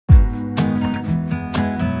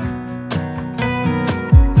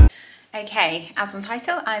Okay, as on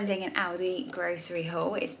title, I'm doing an Aldi grocery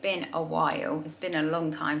haul. It's been a while, it's been a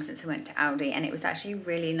long time since I went to Aldi, and it was actually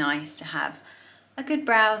really nice to have a good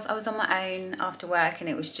browse. I was on my own after work and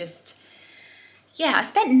it was just, yeah, I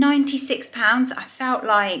spent £96. I felt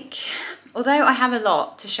like, although I have a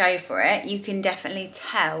lot to show for it, you can definitely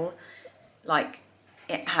tell like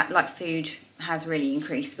food has really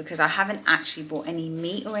increased because I haven't actually bought any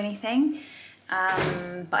meat or anything.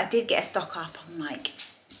 But I did get a stock up on like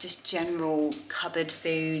just general cupboard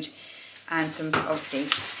food and some obviously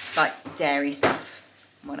just like dairy stuff,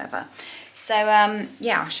 whatever. So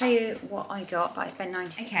yeah, I'll show you what I got, but I spent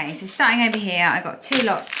 90. Okay, so starting over here, I got 2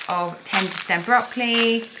 lots of tender stem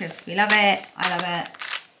broccoli because we love it. I love it.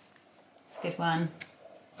 It's a good one.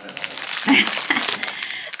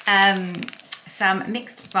 Some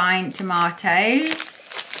mixed vine tomatoes,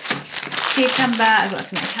 cucumber. I got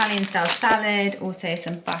some Italian style salad, also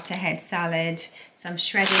some butterhead salad, some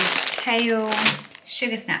shredded kale,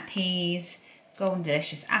 sugar snap peas, golden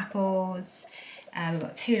delicious apples. We've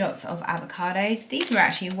got 2 lots of avocados. These were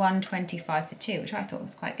actually £1.25 for 2, which I thought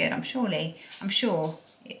was quite good. I'm sure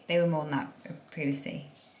they were more than that previously.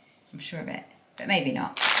 I'm sure of it, but maybe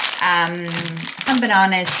not. Some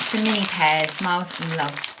bananas, some mini pears. Miles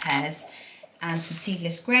loves pears. And some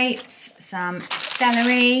seedless grapes, some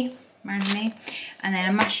celery, randomly, and then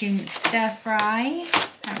a mushroom stir fry.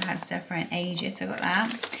 Haven't had stir fry in ages, so I got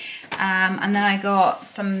that. And then I got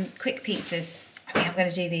some quick pizzas. I think I'm going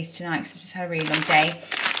to do these tonight because I've just had a really long day.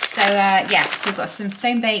 So yeah, so we've got some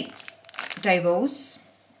stone baked dough balls,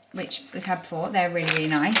 which we've had before. They're really, really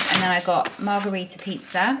nice. And then I got margarita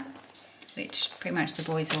pizza, which pretty much the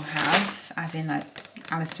boys will have, as in like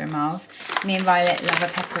Alistair and Miles. Me and Violet love a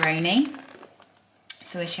pepperoni,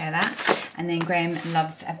 so we share that. And then Graham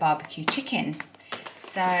loves a barbecue chicken.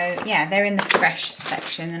 So yeah, they're in the fresh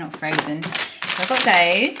section, they're not frozen. So I got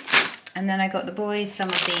those. And then I got the boys some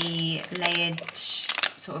of the layered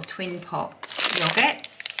sort of twin pot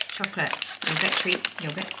yogurts, chocolate yogurt, Greek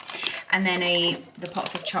yogurts. And then the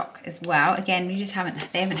pots of choc as well. Again, they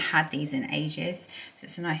haven't had these in ages. So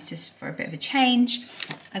it's nice just for a bit of a change.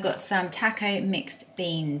 I got some taco mixed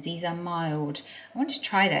beans. These are mild. I want to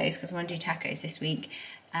try those because I want to do tacos this week.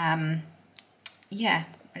 Yeah,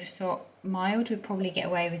 I just thought mild would probably get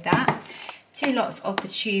away with that. 2 lots of the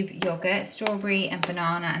tube yogurt, strawberry and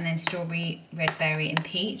banana, and then strawberry, red berry and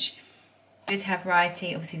peach. Good to have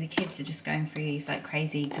variety. Obviously the kids are just going through these like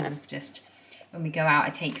crazy because of just, when we go out I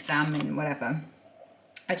take some and whatever.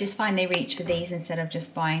 I just find they reach for these instead of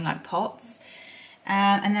just buying like pots.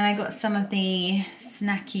 And then I got some of the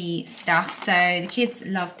snacky stuff. So the kids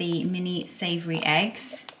love the mini savoury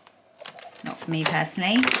eggs. Not for me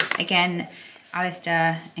personally. Again,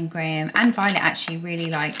 Alistair and Graham and Violet actually really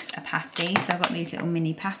likes a pasty. So I've got these little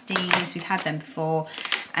mini pasties. We've had them before.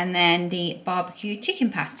 And then the barbecue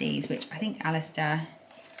chicken pasties, which I think Alistair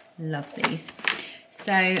loves these.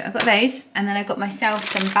 So I've got those. And then I got myself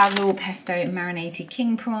some basil pesto marinated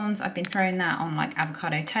king prawns. I've been throwing that on like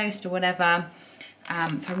avocado toast or whatever.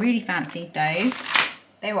 So I really fancied those.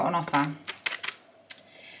 They were on offer.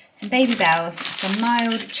 Some baby bells, some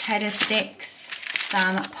mild cheddar sticks,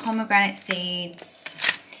 some pomegranate seeds,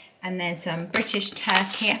 and then some British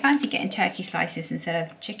turkey. I fancy getting turkey slices instead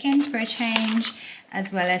of chicken for a change,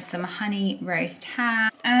 as well as some honey roast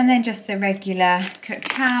ham, and then just the regular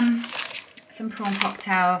cooked ham, some prawn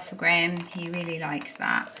cocktail for Graham, he really likes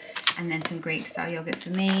that, and then some Greek style yogurt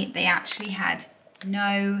for me. They actually had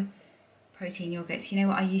no protein yogurts. You know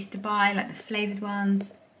what I used to buy, like the flavoured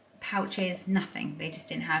ones? Pouches, nothing. They just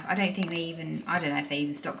didn't have. I don't think they even, I don't know if they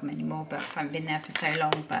even stock them anymore, but I haven't been there for so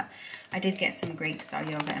long. But I did get some Greek style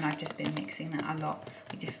yogurt and I've just been mixing that a lot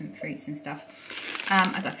with different fruits and stuff.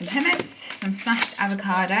 I got some hummus, some smashed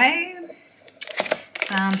avocado,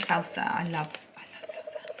 some salsa. I love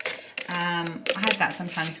salsa. I had that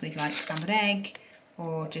sometimes with like scrambled egg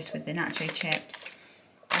or just with the nacho chips.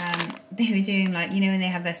 They were doing like, you know, when they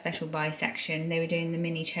have their special buy section, they were doing the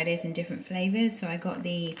mini cheddars in different flavours. So I got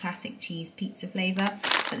the classic cheese pizza flavour,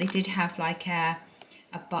 but they did have like a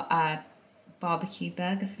barbecue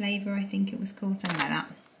burger flavour, I think it was called, something like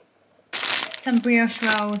that. Some brioche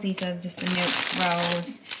rolls, these are just the milk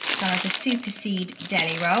rolls. Some of the super seed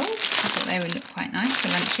deli rolls, I thought they would look quite nice for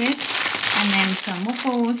lunches. And then some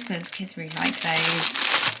waffles, because kids really like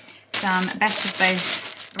those. Some best of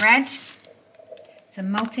both bread. Some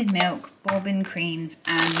malted milk, bourbon creams,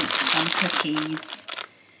 and some cookies.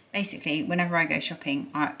 Basically, whenever I go shopping,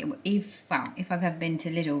 if I've ever been to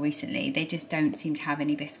Lidl recently, they just don't seem to have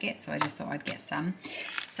any biscuits, so I just thought I'd get some.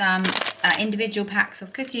 Some individual packs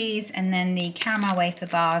of cookies, and then the caramel wafer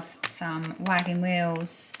bars, some wagon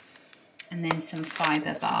wheels, And then some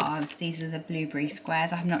fibre bars. These are the blueberry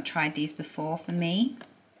squares. I have not tried these before for me.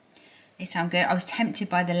 They sound good. I was tempted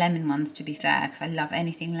by the lemon ones, to be fair, because I love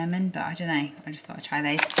anything lemon, but I don't know. I just thought I'd try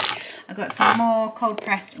those. I got some more cold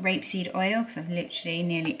pressed rapeseed oil because I'm literally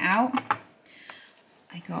nearly out.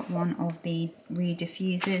 I got one of the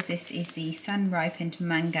re-diffusers. This is the sun ripened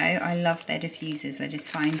mango. I love their diffusers. I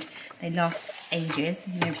just find they last ages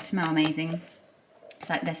and they smell amazing. It's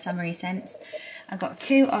like their summery scents. I got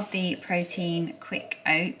 2 of the protein quick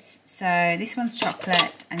oats. So this one's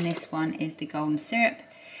chocolate and this one is the golden syrup.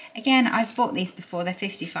 Again, I've bought these before. They're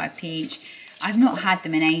 55p each. I've not had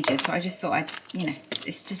them in ages, so I just thought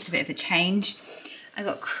it's just a bit of a change. I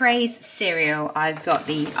got Craze cereal. I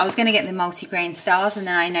was going to get the multigrain stars, and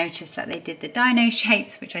then I noticed that they did the dino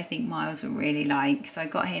shapes, which I think Miles will really like. So I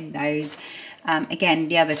got him those. Again,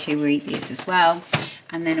 the other 2 will eat these as well.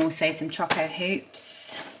 And then also some Choco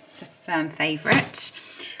Hoops. It's a firm favourite.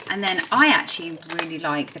 And then I actually really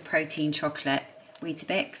like the protein chocolate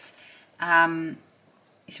Weetabix.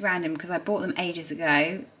 It's random because I bought them ages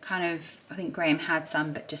ago. I think Graham had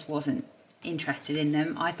some but just wasn't interested in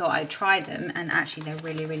them. I thought I'd try them and actually they're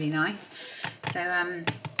really, really nice. So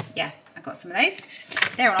yeah, I got some of those.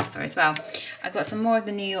 They're on offer as well. I got some more of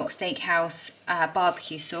the New York Steakhouse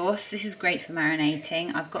barbecue sauce. This is great for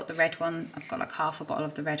marinating. I've got the red one. I've got like half a bottle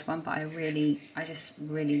of the red one, but I just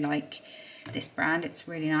really like this brand. It's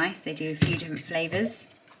really nice. They do a few different flavors.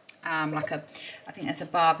 I think there's a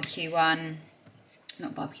barbecue one,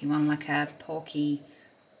 not barbecue one, like a porky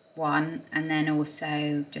one, and then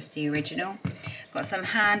also just the original. Got some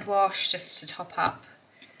hand wash just to top up.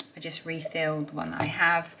 I just refilled the one that I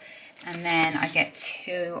have, and then I get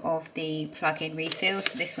 2 of the plug-in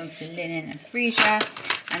refills. So this one's the linen and freesia,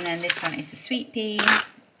 and then this one is the sweet pea. I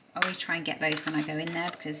always try and get those when I go in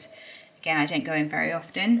there because again I don't go in very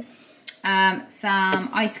often. Some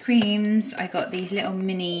ice creams. I got these little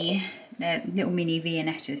mini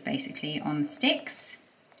Viennettas basically on sticks.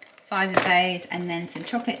 5 of those, and then some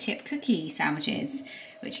chocolate chip cookie sandwiches,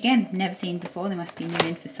 which again, never seen before. They must be new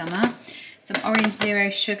in for summer. Some orange zero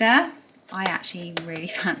sugar. I actually really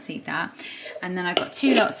fancied that. And then I got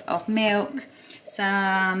 2 lots of milk,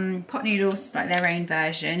 some pot noodles, like their own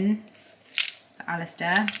version, for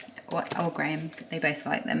Alistair or Graham, they both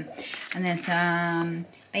like them. And then some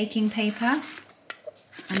baking paper.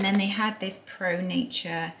 And then they had this Pro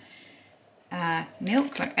Nature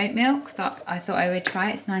milk, like oat milk, that I thought I would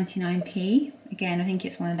try. It's 99p. Again, I think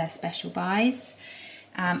it's one of their special buys.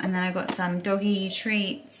 And then I got some doggy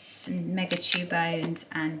treats and mega chew bones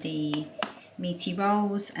and the meaty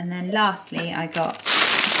rolls. And then lastly, I got a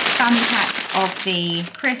family pack of the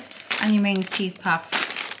crisps, onion rings, cheese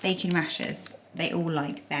puffs, bacon rashers. They all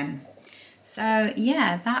like them. So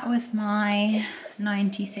yeah, that was my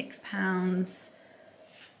 £96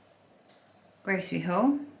 grocery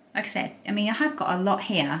haul. Like I said, I mean, I have got a lot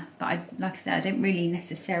here, but like I said, I don't really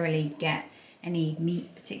necessarily get any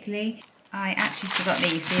meat particularly. I actually forgot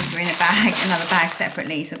these. These were in a bag, another bag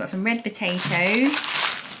separately. So I've got some red potatoes.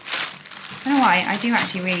 I don't know why, I do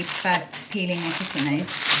actually really prefer peeling and cooking those.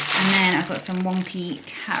 And then I've got some wonky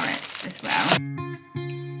carrots as well.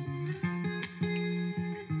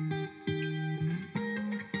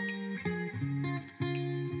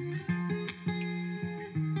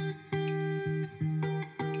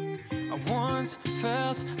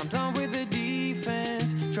 Felt I'm done with the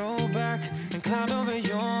defense. Drove back and climbed over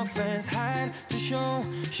your fence. Had to show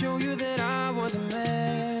you that I was a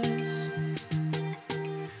mess.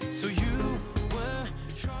 So you were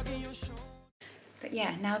shrugging your shoulders. But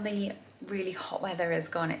yeah, now the really hot weather has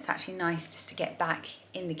gone, it's actually nice just to get back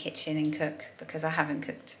in the kitchen and cook, because I haven't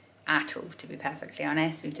cooked at all, to be perfectly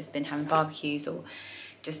honest. We've just been having barbecues or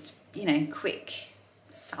just, you know, quick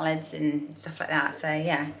salads and stuff like that. So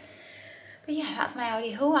yeah. But yeah, that's my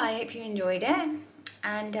Aldi haul. I hope you enjoyed it.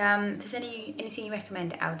 And if there's anything you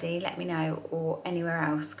recommend at Aldi, let me know, or anywhere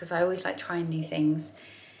else, because I always like trying new things.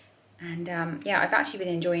 And yeah, I've actually been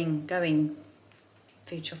enjoying going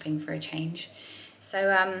food shopping for a change. So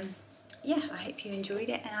yeah, I hope you enjoyed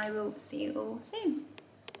it, and I will see you all soon.